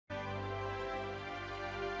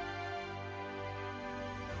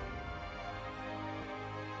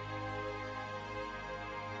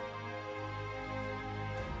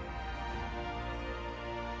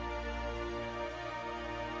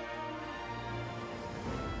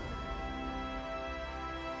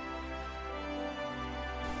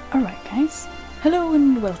Alright guys, hello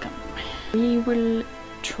and welcome. We will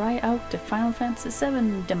try out the Final Fantasy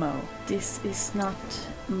VII demo. This is not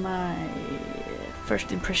my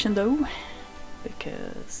first impression though,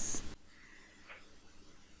 because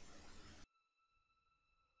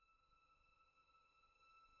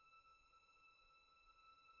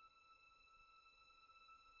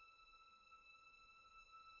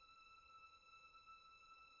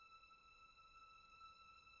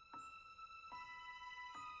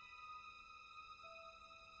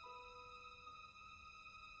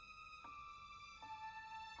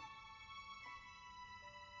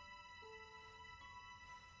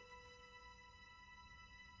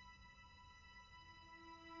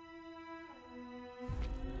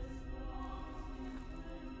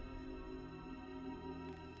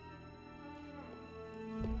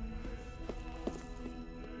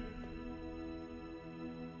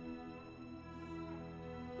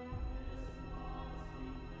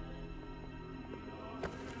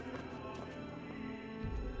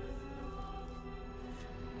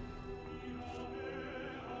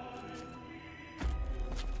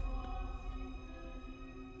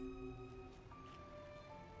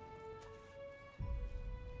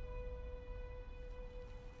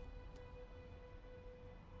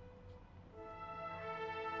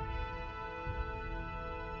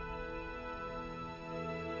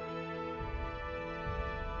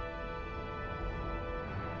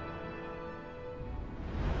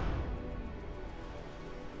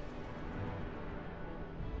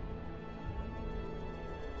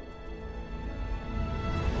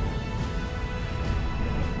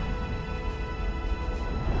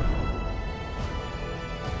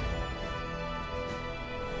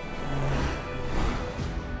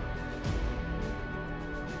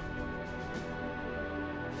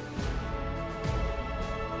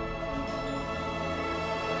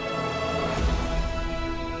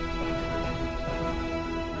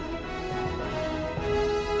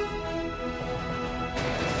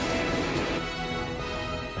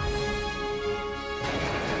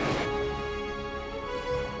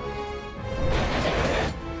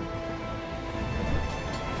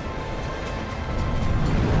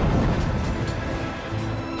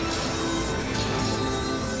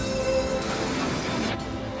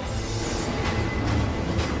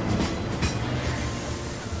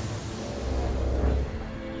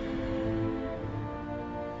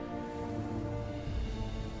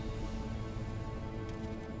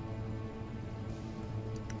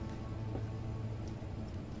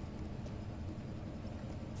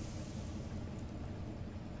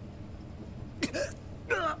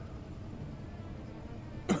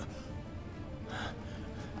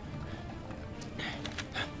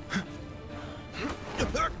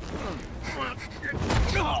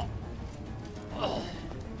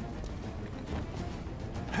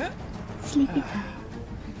sleepy time.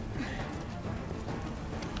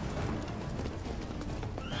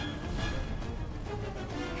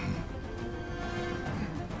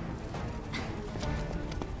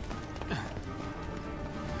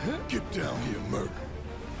 Get down here, Merc.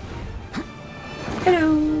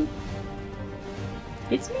 Hello!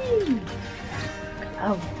 It's me!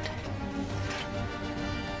 Cloud.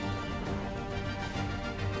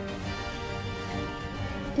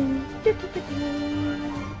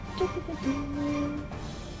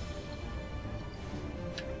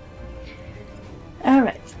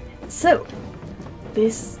 Alright, so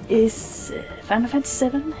this is Final Fantasy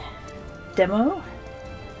VII demo.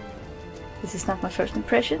 This is not my first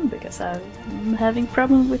impression because I'm having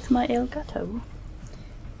problem with my Elgato.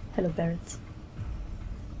 Hello Barrett.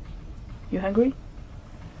 You hungry?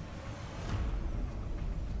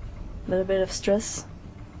 A little bit of stress?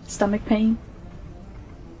 Stomach pain?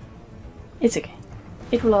 It's okay.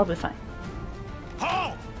 It will all be fine.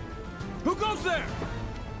 Halt! Who goes there?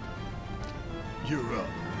 You're up.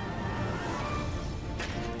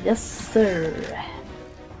 Yes, sir.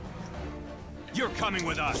 You're coming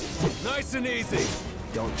with us. Nice and easy.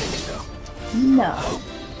 Don't think so. No.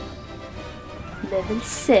 Level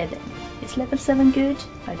 7. Is level 7 good?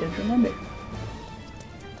 I don't remember.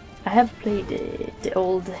 I have played the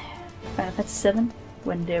old Final Fantasy VII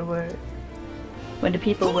when the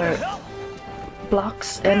people were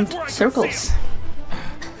blocks and circles.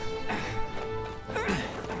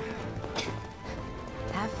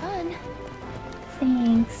 Have fun.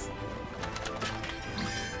 Thanks.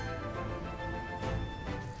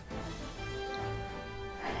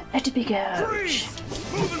 At the big ouch. Freeze!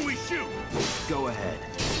 Move and we shoot. Go ahead.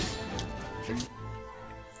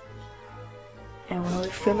 And when we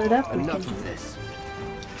fill it up, we Enough can of this.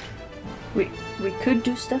 we could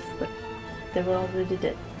do stuff, but they were already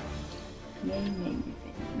dead.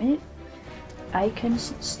 mean,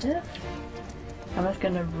 icons and stuff. I'm not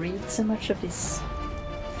gonna read so much of these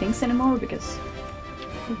things anymore because,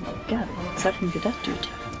 oh my god, what exactly did that do?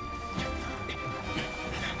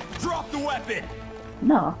 Drop the weapon!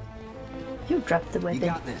 No, you dropped the weapon. You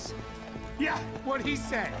got this. Yeah, what he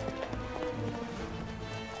said.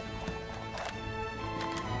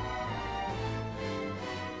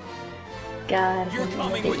 God, You're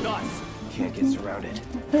coming with us! Can't get surrounded.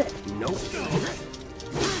 Nope.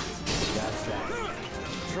 That's that.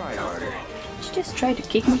 Try harder. Did you just try to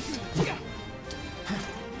kick me?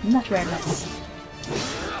 Not very nice.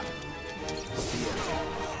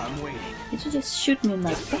 I'm waiting. Did you just shoot me in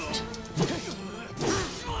my butt?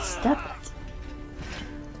 Stop it.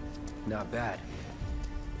 Not bad.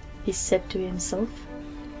 He said to himself.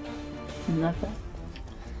 Not bad.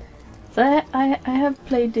 So I have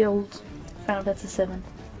played the old Final Fantasy VII.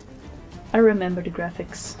 I remember the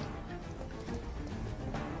graphics.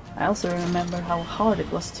 I also remember how hard it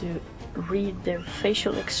was to read their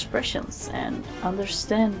facial expressions and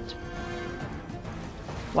understand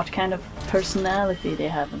what kind of personality they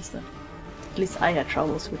have and stuff. At least I had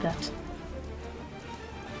troubles with that.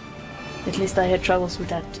 At least I had troubles with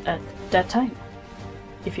that at that time.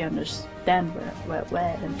 If you understand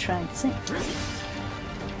where I'm trying to say.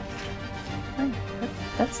 Oh,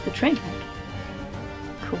 that's the train hack.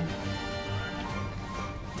 Cool.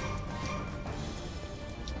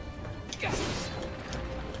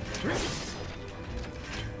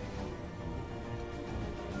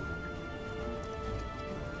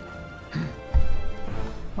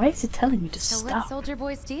 Why is it telling me to So stop? what's Soldier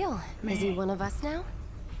Boy's deal? Is he one of us now?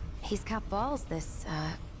 He's got balls, this,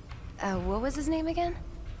 what was his name again?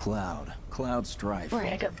 Cloud Strife.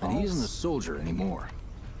 Right, I got And he isn't a balls. soldier anymore.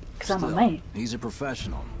 Because I'm a Still, man. he's a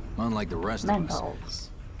professional, unlike the rest Man of us. balls.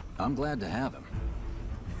 I'm glad to have him.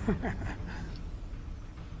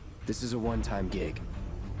 This is a one-time gig.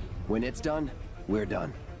 When it's done, we're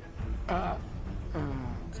done.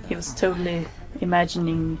 He was totally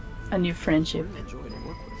imagining a new friendship.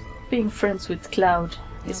 Being friends with Cloud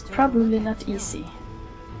is probably not easy.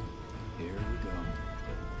 Here we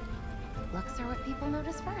go. Looks are what people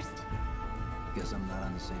notice first. Guess I'm not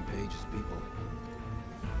on the same page as people.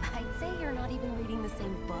 I'd say you're not even reading the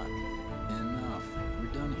same book. Enough. We're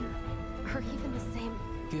done here. Or even the same...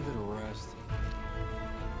 Give it a rest.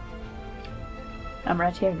 I'm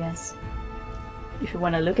right here, guys. If you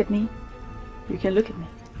want to look at me, you can look at me.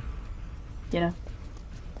 You know?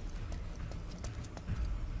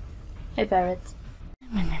 Hey, Barrett.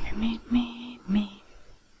 Me.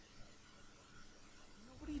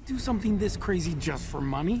 Nobody do something this crazy just for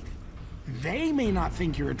money. They may not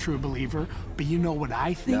think you're a true believer, but you know what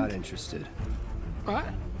I think? Not interested. What?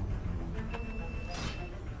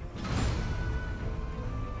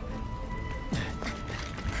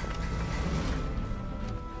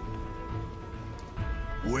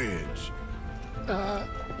 Wedge.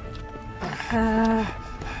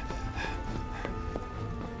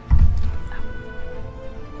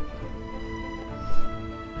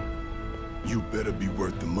 You better be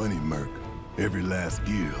worth the money, Merc. Every last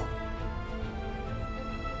gil.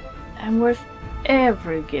 I'm worth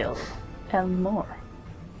every gil and more.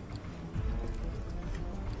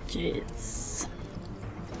 Jeez.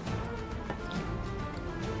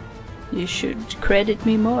 You should credit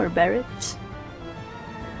me more, Barrett.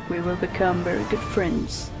 We will become very good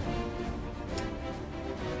friends.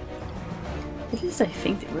 At least I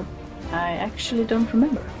think they will. I actually don't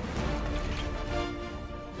remember.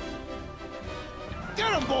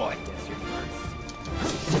 Get him, boy!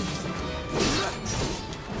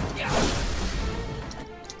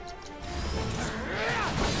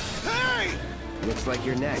 Hey! Looks like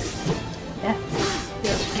you're next. Yeah,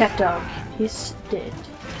 your cat dog. He's dead.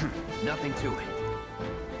 Nothing to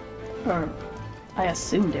it. Or I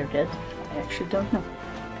assume they're dead. I actually don't know.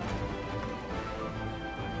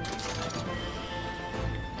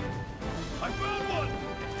 I found one!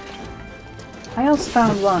 I also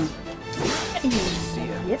found one. See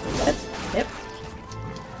ya. Yep.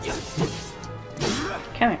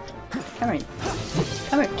 Come here.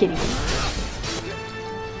 Come here, kitty.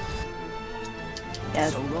 Yeah,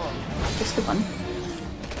 So long. just the one.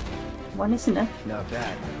 One is enough. Not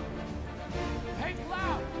bad. Hey,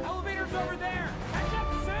 Cloud! Elevator's over there! Catch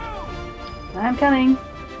up soon! I'm coming.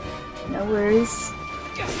 No worries.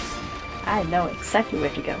 I know exactly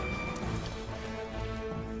where to go.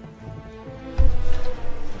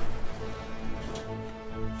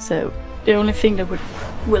 So, the only thing that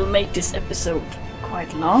will make this episode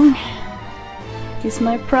quite long is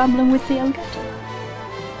my problem with the Elgato.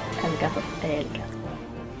 Elgato.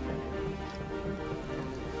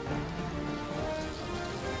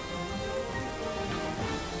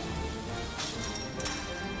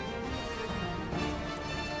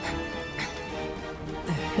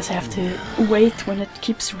 I have to wait when it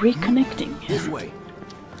keeps reconnecting. This way.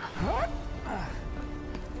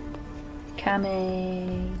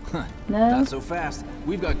 Coming. No? Not so fast.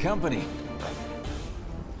 We've got company.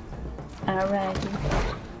 Alright.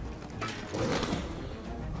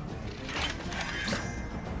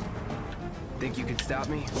 Think you can stop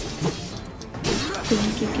me?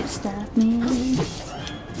 Think you can stop me?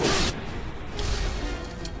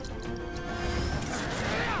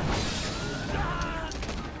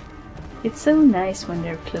 It's so nice when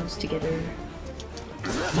they're close together.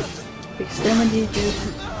 Because then when you do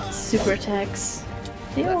super attacks,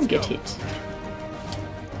 they all get hit.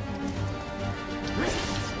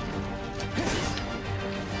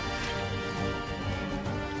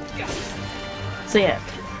 So yeah,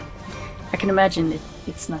 I can imagine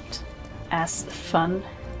it's not as fun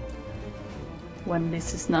when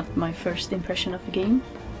this is not my first impression of the game.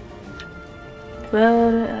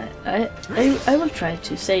 But I will try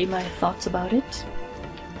to say my thoughts about it.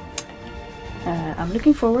 I'm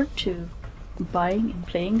looking forward to buying and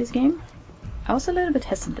playing this game. I was a little bit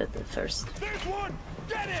hesitant at first. There's one!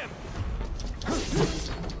 Get him!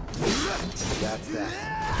 That's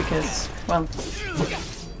that. Because, well,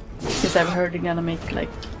 since I've heard they're gonna make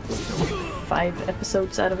like 5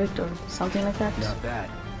 episodes out of it or something like that. Not bad.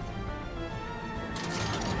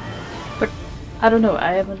 But I don't know,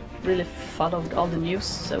 I haven't really followed all the news,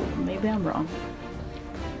 so maybe I'm wrong.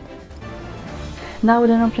 Now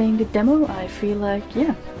that I'm playing the demo, I feel like,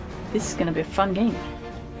 yeah, this is gonna be a fun game.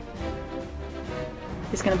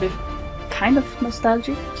 It's gonna be kind of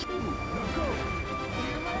nostalgic.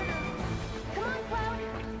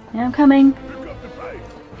 Yeah, I'm coming.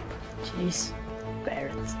 Jeez,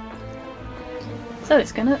 Barrett. So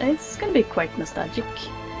it's gonna be quite nostalgic.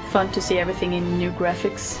 Fun to see everything in new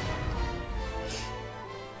graphics.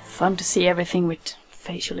 Fun to see everything with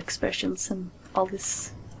facial expressions and all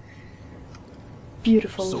this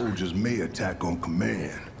beautiful. Soldiers may attack on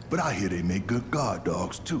command, but I hear they make good guard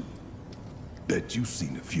dogs too. Bet you've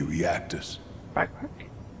seen a few reactors. Bark, bark.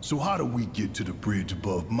 So how do we get to the bridge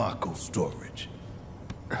above Mako storage?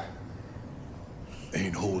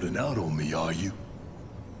 Ain't holding out on me, are you?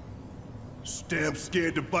 Stamp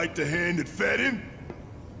scared to bite the hand that fed him?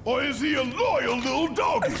 Or is he a loyal little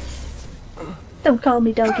doggy? Don't call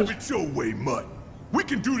me doggy. Have it your way, Mutt. We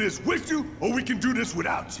can do this with you, or we can do this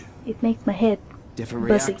without you. It makes my head Different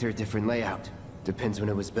buzzy. reactor, different layout. Depends when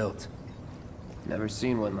it was built. Never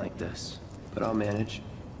seen one like this, but I'll manage.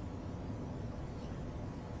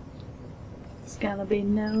 It's gonna be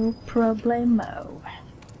no problemo.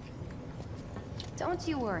 Don't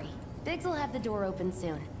you worry. Biggs will have the door open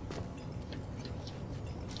soon.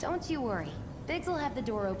 Don't you worry. Biggs will have the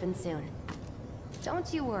door open soon.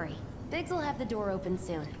 Don't you worry. Biggs will have the door open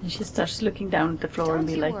soon. And she starts looking down at the floor and Don't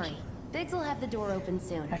be you like, worry. Biggs will have the door open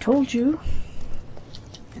soon. I told you.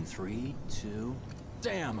 In 3, 2.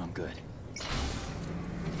 Damn, I'm good.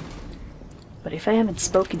 But if I haven't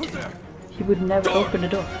spoken to him, he would never open the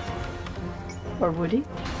door. Or would he?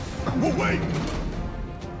 Well, wait!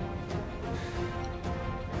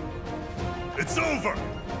 It's over!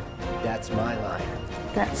 That's my line.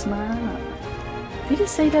 That's my... Did he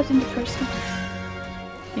say that in the first one?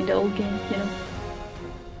 In the old game, you know?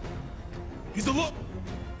 He's a look!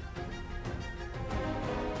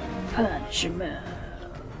 Punishment.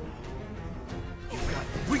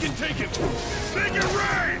 We can take him! Make it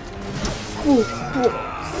rain! Oh,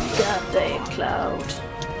 goddamn Cloud.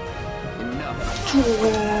 Enough.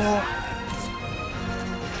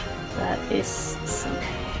 That is some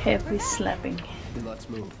heavy slapping. Then let's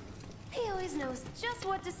move. He always knows just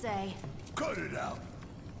what to say. Cut it out!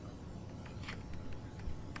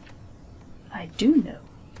 I do know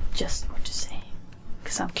just what to say.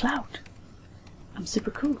 Because I'm Cloud. I'm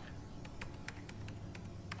super cool.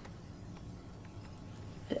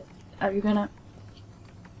 Are you gonna...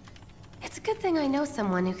 It's a good thing I know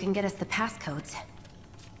someone who can get us the passcodes.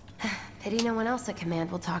 Pity no one else at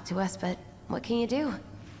command will talk to us, but what can you do?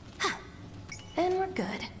 Then we're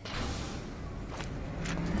good.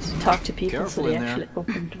 Let's talk to people Careful so they in there. actually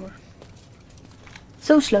open the door.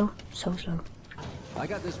 So slow, so slow. I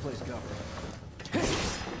got this place covered.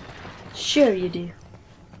 Sure you do.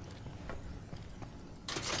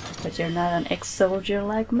 But you're not an ex-soldier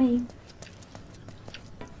like me.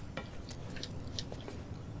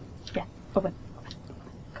 Yeah, open.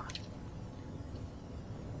 Come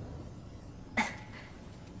on.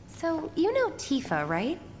 So, you know Tifa,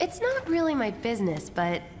 right? It's not really my business,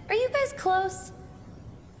 but are you guys close?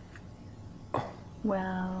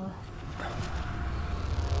 Well...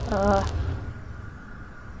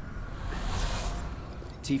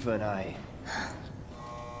 Tifa and I.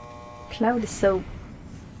 Cloud is so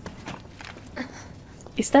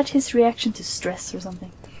Is that his reaction to stress or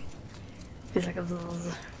something? He's like a...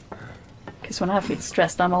 Because when I feel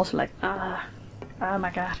stressed, I'm also like, oh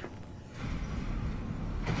my god.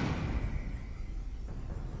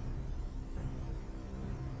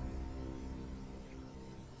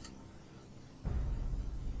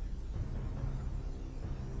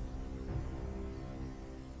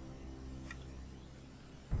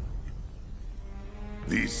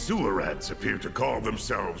 These sewer rats appear to call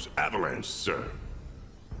themselves Avalanche, sir.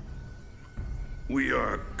 We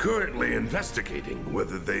are currently investigating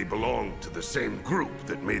whether they belong to the same group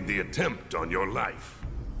that made the attempt on your life.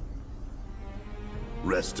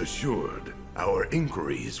 Rest assured, our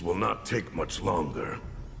inquiries will not take much longer.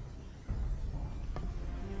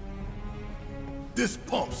 This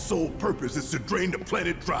pump's sole purpose is to drain the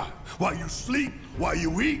planet dry. While you sleep, while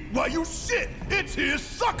you eat, while you shit, it's here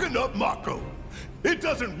sucking up Mako. It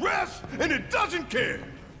doesn't rest, and it doesn't care.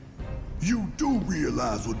 You do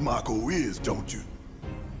realize what Mako is, don't you?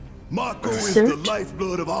 Mako is the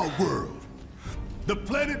lifeblood of our world. The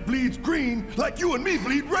planet bleeds green like you and me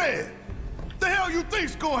bleed red. The hell you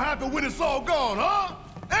think's gonna happen when it's all gone, huh?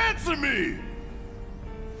 Answer me!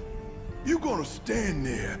 You gonna stand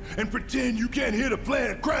there and pretend you can't hear the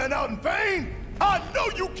planet crying out in pain? I know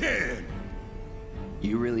you can!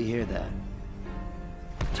 You really hear that?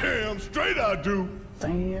 Damn straight I do.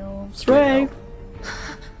 Damn straight.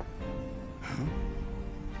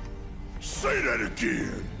 Say that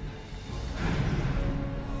again.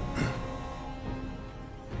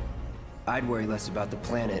 I'd worry less about the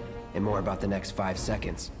planet and more about the next 5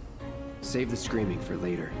 seconds. Save the screaming for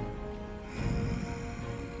later.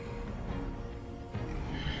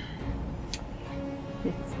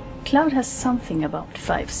 Cloud has something about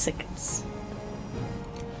 5 seconds.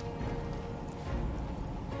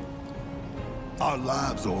 Our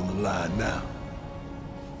lives are on the line now.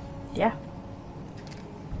 Yeah.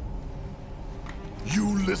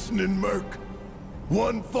 You listening, Merc?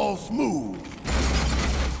 One false move,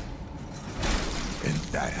 and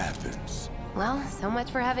that happens. Well, so much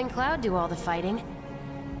for having Cloud do all the fighting.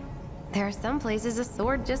 There are some places a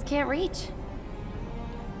sword just can't reach.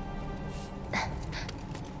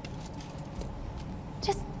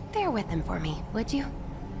 Just bear with him for me, would you?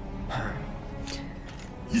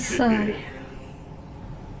 Sorry.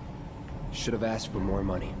 Should have asked for more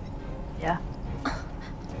money. Yeah.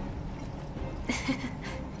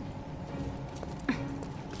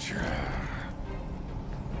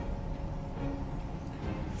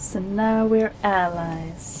 So now we're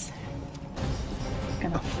allies.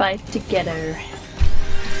 Gonna fight together.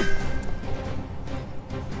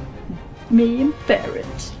 Me and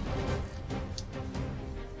Barrett.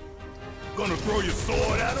 Gonna throw your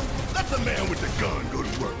sword at him? Let the man with the gun go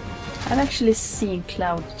to work. I've actually seen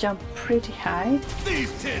Cloud jump pretty high.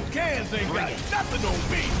 These tin cans ain't got nothing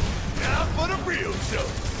on me. Now for the real show.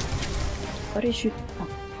 What is you? Oh.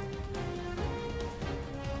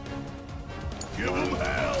 Give him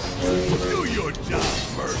hell. Do your job,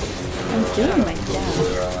 Merc. I'm doing my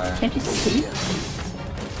job. Can't you see?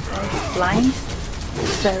 I'm blind.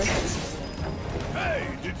 Barrett. Hey,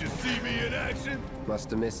 did you see me in action? Must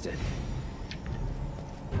have missed it.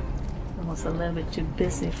 I was a little bit too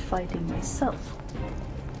busy fighting myself.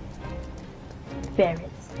 Barrett.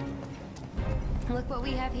 Look what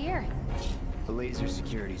we have here. The laser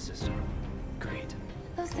security system. Great.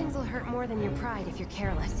 Those things will hurt more than your pride if you're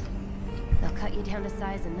careless. They'll cut you down to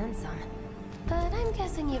size and then some. But I'm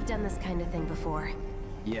guessing you've done this kind of thing before.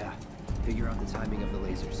 Yeah. Figure out the timing of the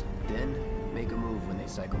lasers. Then, make a move when they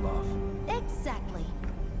cycle off. Exactly.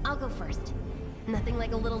 I'll go first. Nothing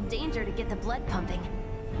like a little danger to get the blood pumping.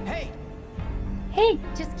 Hey! Hey!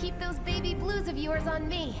 Just keep those baby blues of yours on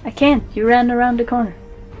me. I can't. You ran around the corner.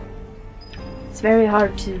 It's very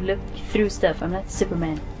hard to look through stuff. I'm not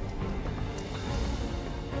Superman.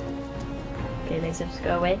 Okay, lasers,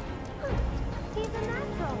 go away. He's a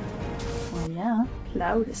natural. Oh yeah,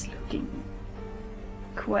 Cloud is looking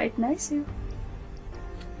quite nice here.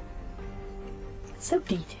 So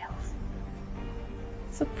detailed.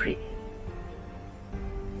 So pretty.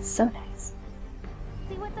 So nice.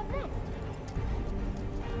 See what's up next.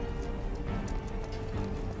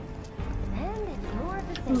 And it's more of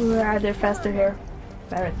the same. Ooh, they're faster here.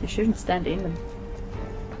 Barrett, you shouldn't stand in them.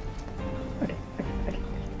 Okay.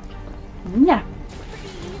 Yeah.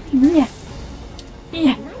 Yeah.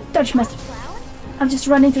 Yeah. Dodge master. I'll just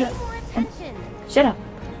run into it. And shut up.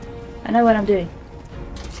 I know what I'm doing.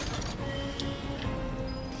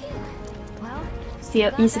 Well, See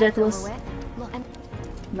how easy that was? over with. Look,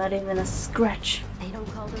 Not even a scratch. they don't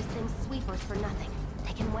call those things sweepers for nothing.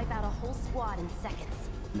 They can wipe out a whole squad in seconds.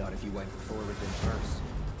 Not if you wipe the floor with them first.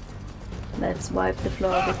 Let's wipe the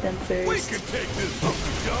floor with them We first. can take this hunk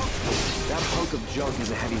of junk. That hunk of junk is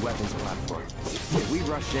a heavy weapons platform. If we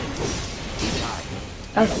rush in, we die.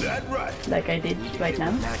 Oh, That right. like I did right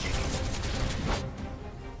now. Magic.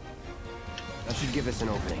 That should give us an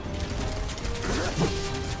opening.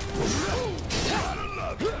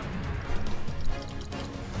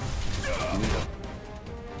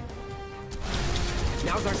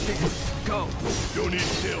 Now's our chance. Go. Don't need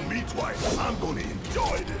to tell me twice. I'm gonna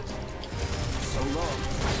enjoy this. So long.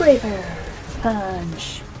 Braver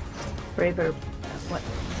punch. Braver. What?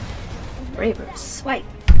 Braver swipe.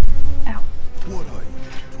 Ow. What are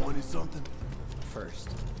you, 20-something? First.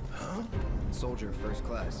 Huh? Soldier first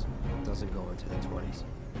class. Doesn't go into the 20s.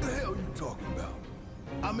 The hell you talking about?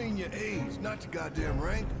 I mean your age, not your goddamn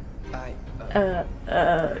rank.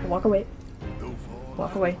 Walk away. Though for all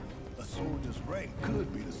Walk I away. know, a soldier's rank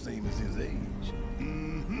could be the same as his age.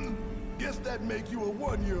 Mm-hmm. Guess that makes you a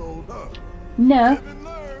 1-year-old, huh? No. Live and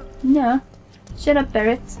learn. No. Shut up,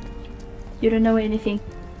 Barrett. You don't know anything.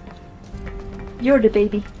 You're the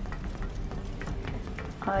baby.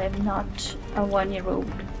 I am not a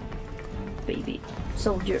 1-year-old baby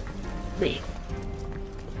soldier. Babe.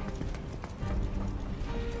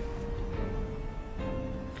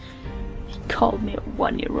 He called me a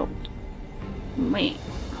 1-year-old. Me.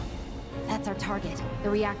 That's our target, the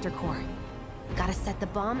reactor core. Gotta set the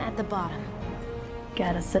bomb at the bottom.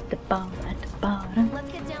 Gotta set the bomb at the bottom. Let's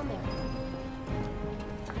get down there.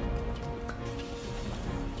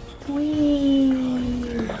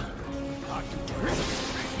 Whee!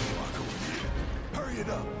 Hurry it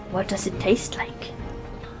up. What does it taste like?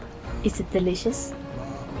 Is it delicious?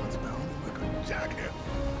 It's bound like a jacket.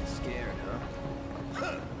 Scared,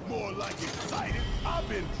 huh? More like excited. I've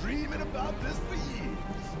been dreaming about this for years.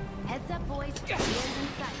 Heads up, boys. The end's in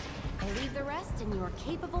sight. I leave the rest in your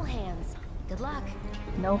capable hands. Good luck.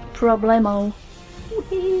 No problemo.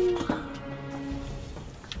 Whee!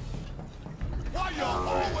 Why y'all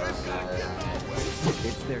always gotta get my way?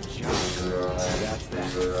 It's their job. That's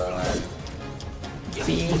that.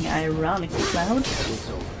 Being ironic, Cloud. It's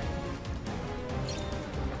over.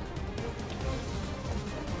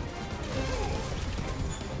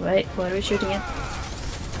 Wait, what are we shooting at?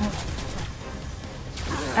 Oh.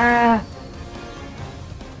 Ah!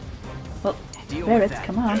 Well, Deal Barrett, with that.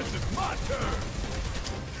 come on. This is my turn.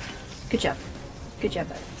 Good job. Good job,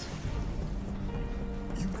 Barrett.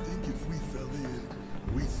 You think if we fell in,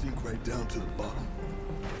 we'd sink right down to the bottom?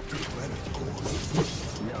 To the planet's core?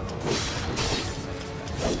 No.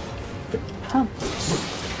 The pump. That's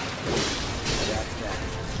that.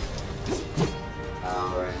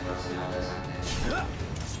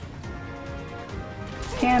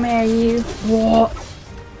 Come here, you. What?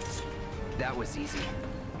 That was easy.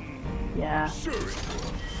 Yeah. Sure it was.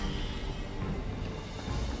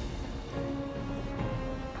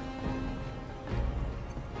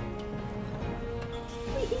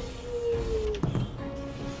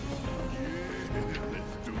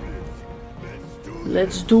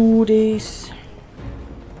 Let's do this.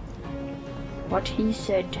 What he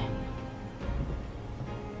said.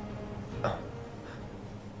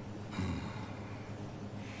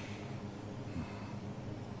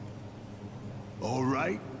 All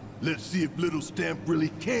right, let's see if little Stamp really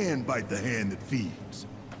can bite the hand that feeds.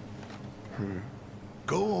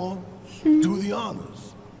 Go on, do the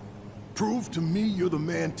honors. Prove to me you're the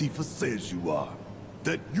man Tifa says you are.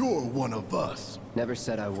 That you're one of us. Never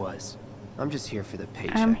said I was. I'm just here for the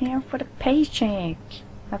paycheck. I'm here for the paycheck.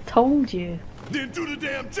 I've told you. Then do the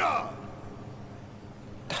damn job.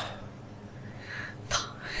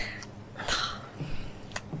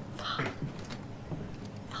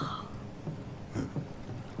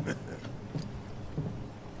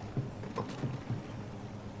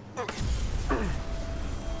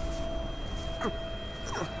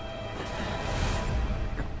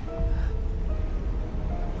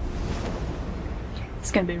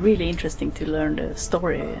 It's gonna be really interesting to learn the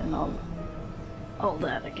story and all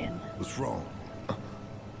that again. What's wrong?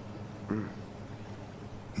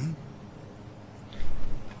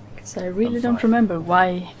 Because I really I'm don't fine. remember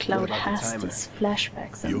why Cloud about the has timer? these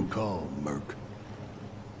flashbacks Your and call, Merc.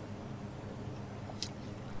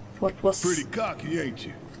 what was Pretty cocky, ain't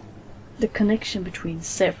you? the connection between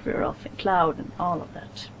Sephiroth and Cloud and all of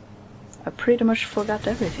that. I pretty much forgot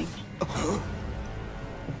everything.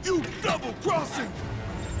 You double-crossing!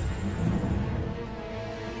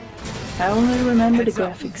 I only remember the Heads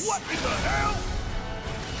up. graphics. What in the hell?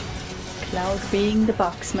 Cloud being the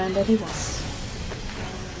boxman that he was.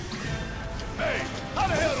 Hey, how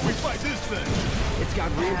the hell do we fight this thing? It's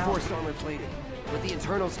got reinforced armor plating, but the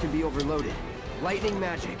internals can be overloaded. Lightning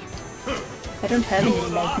magic. I don't have any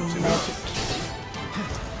lightning magic.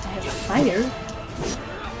 I have fire.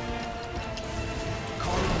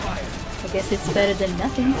 I guess it's better than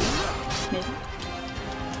nothing. Maybe.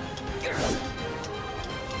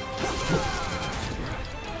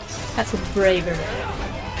 That's a braver.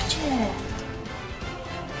 Yeah.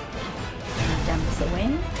 Jumps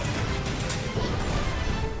away.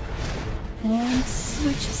 And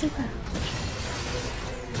switches around.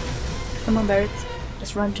 Come on, Barrett.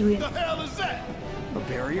 Let's run to him. The hell is that? A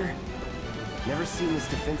barrier? Never seen this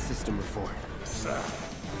defense system before.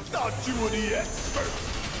 Thought you were the expert.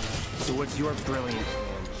 So what's your brilliant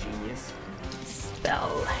plan, genius?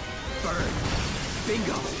 Spell. Burn.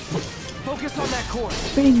 Bingo. Focus on that core.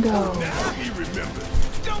 Bingo. Now he remembers.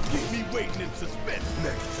 Don't keep me waiting in suspense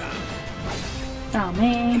next time. Oh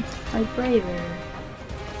man, my braver.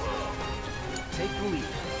 Take the lead.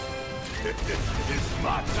 It's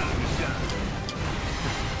my time to shine.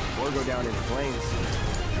 Or go down in flames.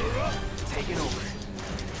 You're up. Take it over.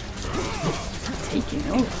 Taking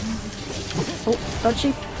over. Oh,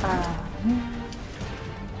 dodgy.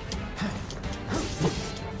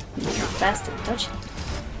 Bastard, dodgy.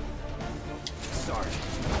 Sorry.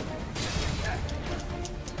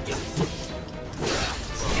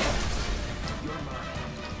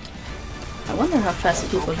 I wonder how fast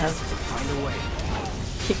people have Find a way.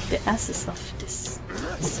 kicked the asses off this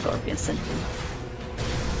Scorpion Sentinel.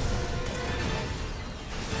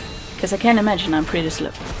 Because I can't imagine I'm pretty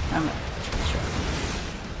slow. I'm not sure.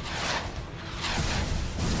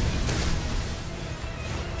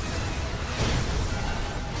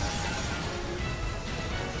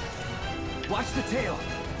 Watch the tail.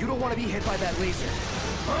 You don't want to be hit by that laser.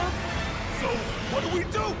 Huh? So, what do we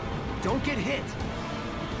do? Don't get hit.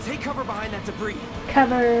 Take cover behind that debris.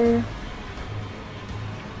 Cover!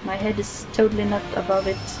 My head is totally not above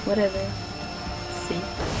it. Whatever. See?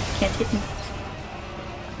 Can't hit me.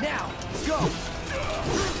 Now, go!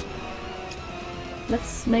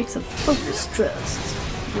 Let's make some focus thrust.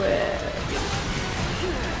 Where?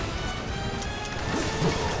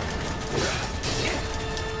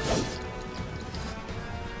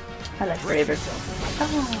 I like braver.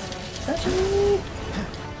 Ah, touch me!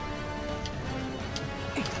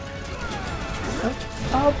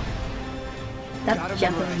 Oh, Gotta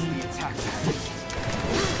stop memorize jumping. the attack patterns.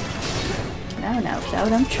 No,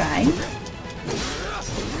 Cloud, I'm trying.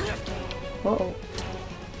 Uh-oh.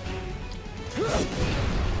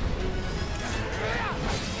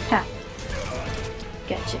 Ha!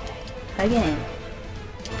 Gotcha. Again.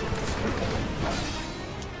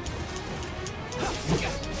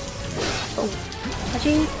 Oh,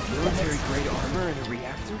 touchy! Military grade armor and a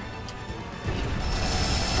reactor?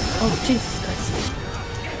 Oh, Jesus Christ.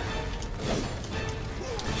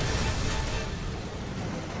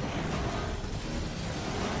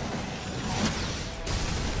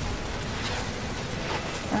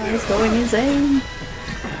 He's going insane.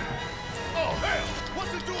 Oh, hell!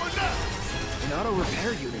 What's it doing now? An auto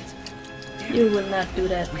repair unit. You will not do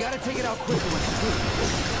that. We gotta take it out quicker with the food.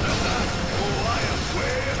 Oh, I am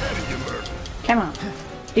way ahead of you, Murph. Come on.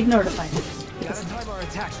 Ignore the fight. Gotta time our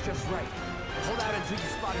attacks just right. Hold out until you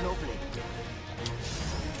spot an opening.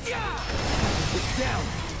 It's down.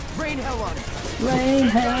 Rain hell on it. Rain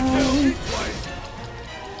hell.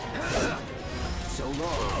 So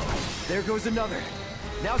long. There goes another.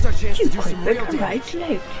 Now's our chance You to do some real quiver damage. right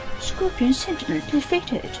loud. Scorpion Sentinel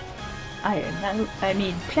defeated.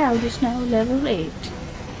 Cloud is now level 8.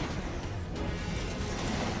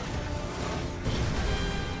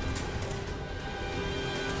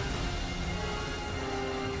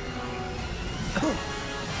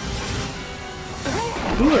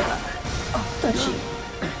 Yeah. Oh, touchy.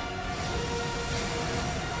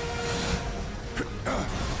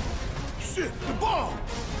 Shit, the bomb!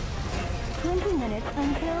 20 minutes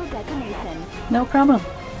until detonation. No problem.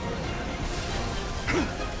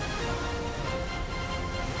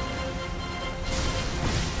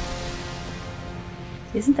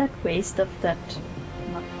 Isn't that waste of that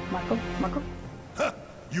Marco? Ha!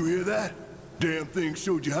 You hear that? Damn thing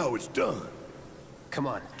showed you how it's done. Come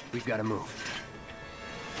on, we've gotta move.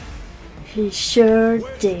 He sure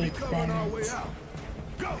did, Coming our way Barrett. out.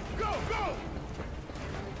 Go, go, go!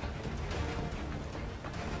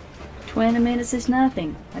 20 minutes is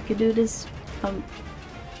nothing. I could do this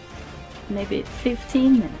maybe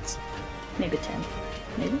 15 minutes. Maybe 10.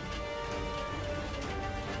 Maybe?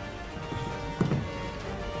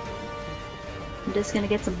 I'm just gonna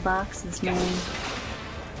get some boxes, man.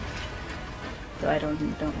 Though I don't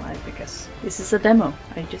know why, because this is a demo.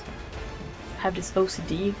 I just have this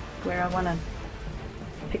OCD where I wanna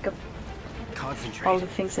pick up Concentrate. all the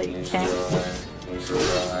things that you can.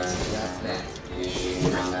 That's that.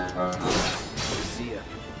 See ya.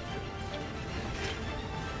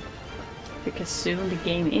 Because soon the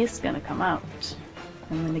game is gonna come out.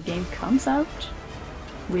 And when the game comes out,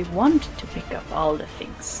 we want to pick up all the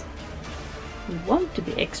things. We want to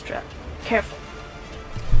be extra careful.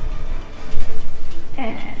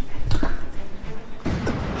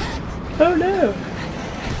 Oh no!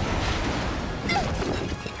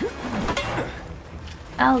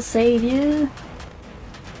 I'll save you.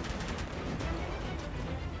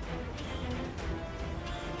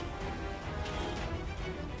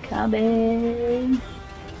 Coming.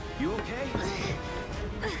 You okay?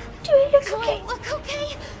 Do you look okay? Look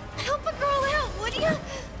okay? Help a girl out, would you?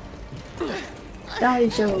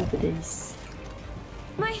 Daijoubu.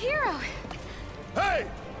 My hero. Hey!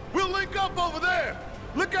 We'll link up over there!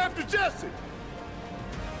 Look after Jesse!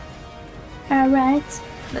 Alright,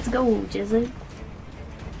 let's go, Jesse.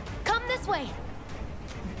 Come this way.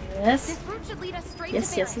 Yes. This route should lead us straight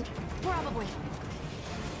Yes, to yes. Barrett. Probably.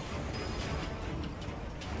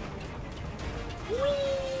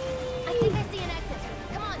 I think I see an exit.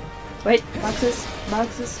 Come on. Wait, boxes,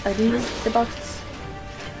 boxes. I need the boxes.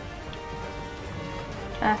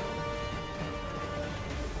 Ah.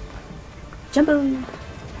 Jumbo.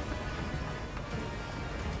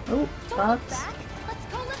 Oh, Don't look box. back. Let's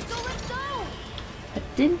go, let's go, let's go. I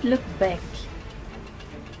didn't look back.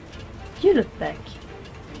 You look back.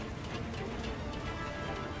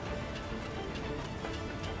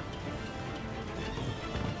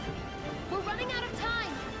 We're running out of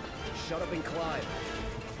time. Shut up and climb.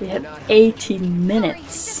 We have 18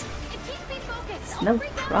 minutes. Sorry, it keeps me focused. I'll No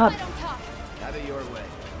freak out if I problem. don't talk. Have it your way.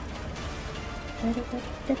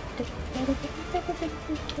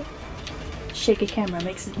 Shaky camera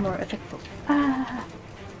makes it more effective. Ah.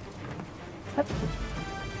 Up.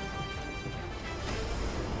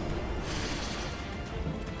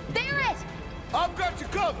 Barrett! I've got you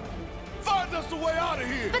covered! Find us the way out of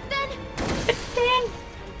here! But then...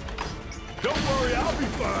 Don't worry, I'll be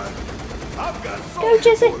fine. I've got Go,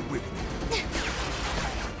 Jesse. Boy with me.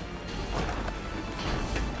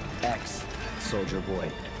 X, soldier boy.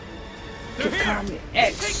 They're here! Call me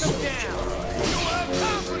X. Take them down! You don't have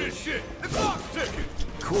time for this shit! The clock's ticking!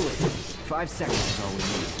 Cool it. 5 seconds is all we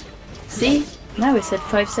need. See? Now we said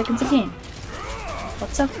 5 seconds again.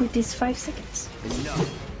 What's up with these 5 seconds? Enough.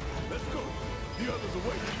 Let's go! The others are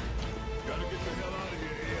waiting. Gotta get the hell out of here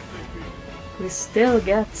ASAP. We still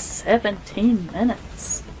got 17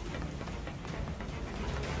 minutes.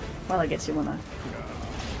 Well, I guess you wanna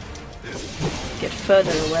get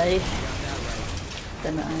further away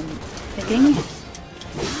than I'm thinking.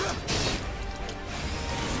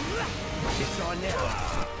 It's on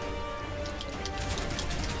now.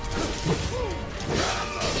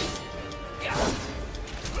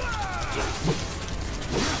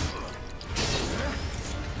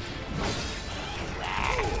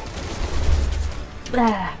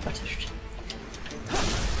 Ah, buttered.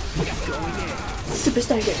 Super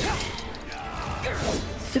Stagger.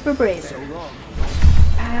 Super Braver. So long.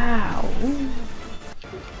 Ow.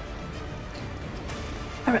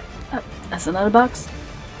 Alright, that's another box.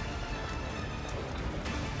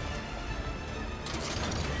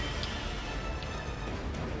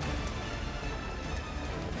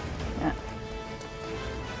 Yeah.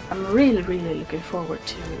 I'm really looking forward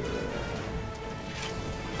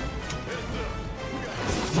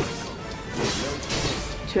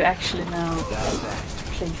to actually now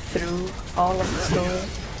play through all of the story.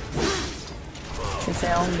 Since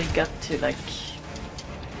I only got to like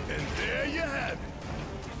And there you have it.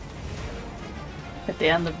 at the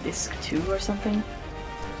end of disc 2 or something.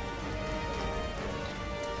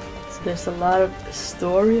 So there's a lot of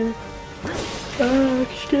story. Oh,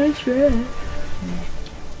 excuse me.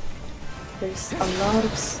 There's a lot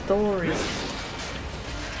of story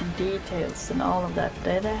and details and all of that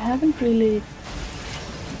that I haven't really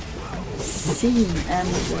seen and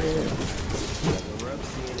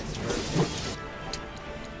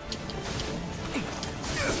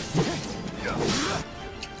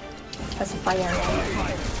as a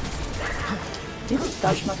fire. Did you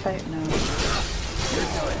dodge my fire? No.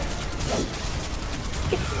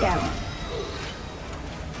 Get down.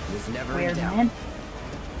 Was never Weird in doubt. man.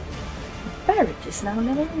 Barrett is now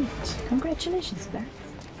level 8. Congratulations, Barrett.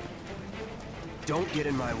 Don't get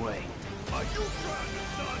in my way. Are you trying to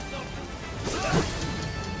start something?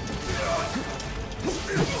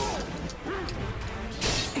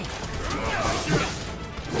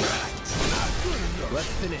 Let's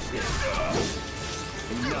finish this.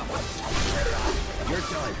 Enough. You're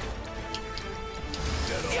done.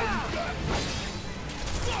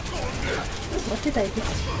 What did I do?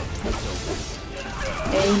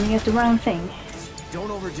 Aiming at the wrong thing.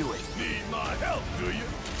 Don't overdo it. Need my help, do you?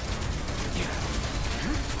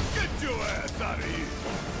 Get your ass out of here!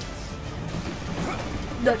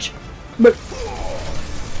 Dodge. But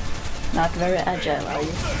not very agile, are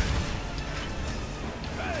you?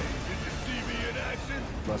 Hey, did you see me in action?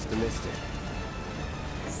 Must have missed it.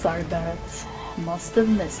 Sorry, Barrett. Must have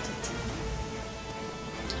missed it.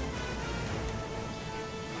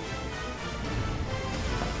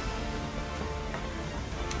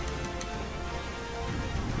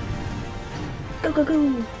 Go, go,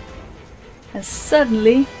 go! And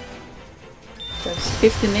suddenly, those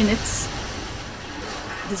 15 minutes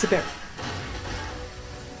disappear.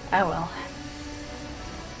 Ah well.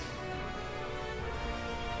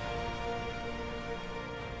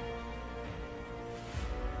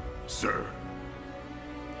 Sir.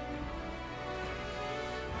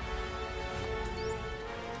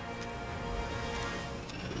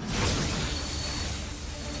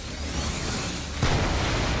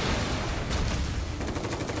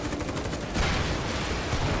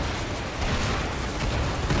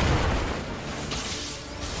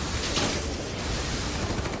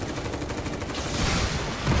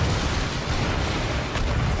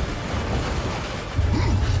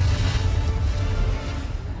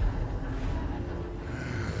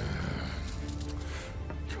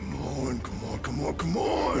 Come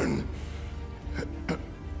on!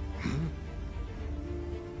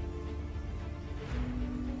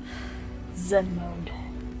 Zen mode.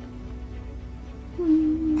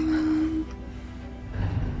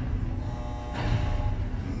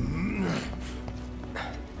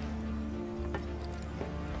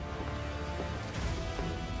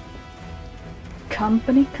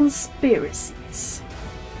 Company conspiracies.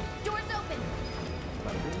 Doors open.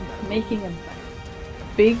 Making a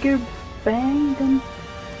bigger bang than...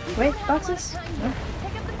 Wait, boxes? No.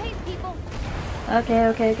 Pick up the pace, people. Okay,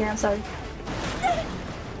 okay, okay, I'm sorry.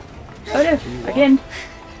 Oh no, again.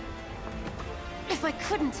 If I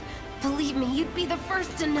couldn't, believe me, you'd be the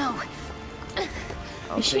first to know.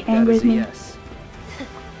 I'll Is she take that angry as with a me? yes.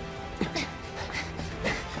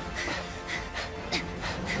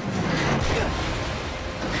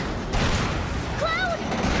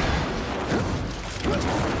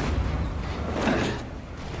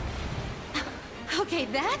 Okay,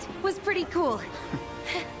 that was pretty cool.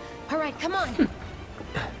 All right, come on. And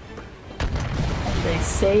they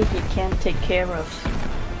say he can't take care of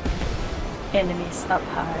enemies up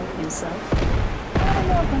high himself. I don't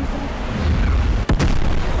know about that.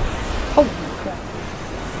 Holy crap.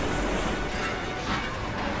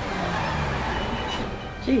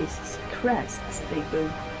 Jesus Christ, that's a big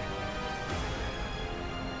boom.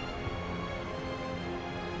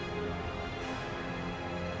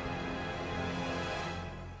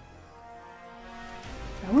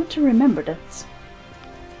 I want to remember that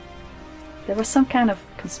there was some kind of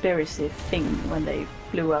conspiracy thing when they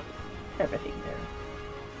blew up everything there.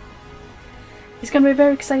 It's gonna be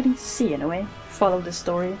very exciting to see anyway, follow the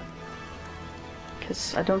story,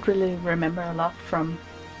 because I don't really remember a lot from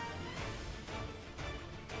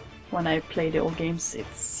when I played the old games.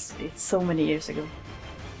 It's so many years ago.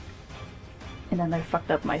 And then I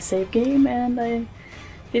fucked up my save game and I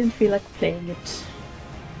didn't feel like playing it.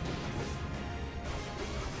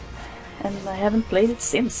 And I haven't played it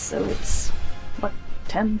since, so it's, what,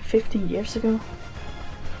 10-15 years ago?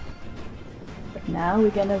 But now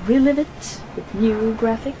we're gonna relive it with new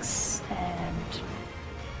graphics and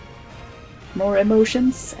more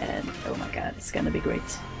emotions, and oh my god, it's gonna be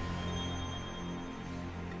great.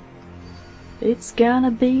 It's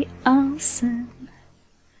gonna be awesome.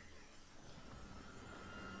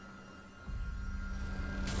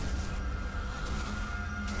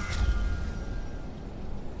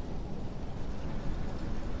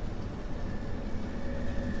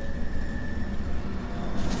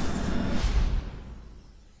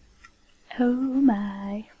 Oh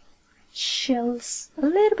my, chills, a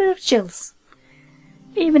little bit of chills,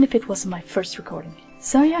 even if it wasn't my first recording.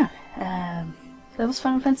 So yeah, that was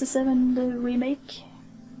Final Fantasy VII the remake,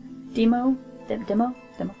 demo.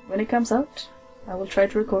 When it comes out, I will try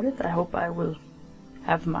to record it. I hope I will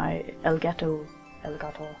have my Elgato.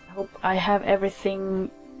 I hope I have everything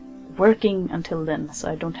working until then, so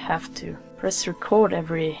I don't have to press record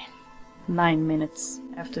every 9 minutes.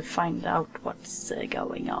 I have to find out what's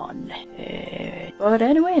going on. But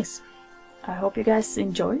anyways, I hope you guys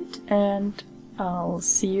enjoyed, and I'll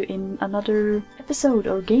see you in another episode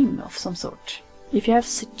or game of some sort. If you have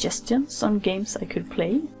suggestions on games I could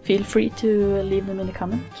play, feel free to leave them in the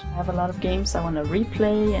comments. I have a lot of games I want to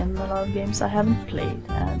replay and a lot of games I haven't played,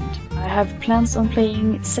 and I have plans on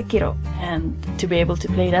playing Sekiro, and to be able to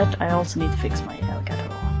play that I also need to fix my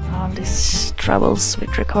Elgato. All these troubles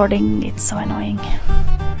with recording, it's so annoying.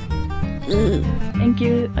 Thank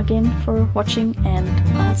you again for watching, and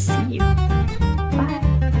I'll see you.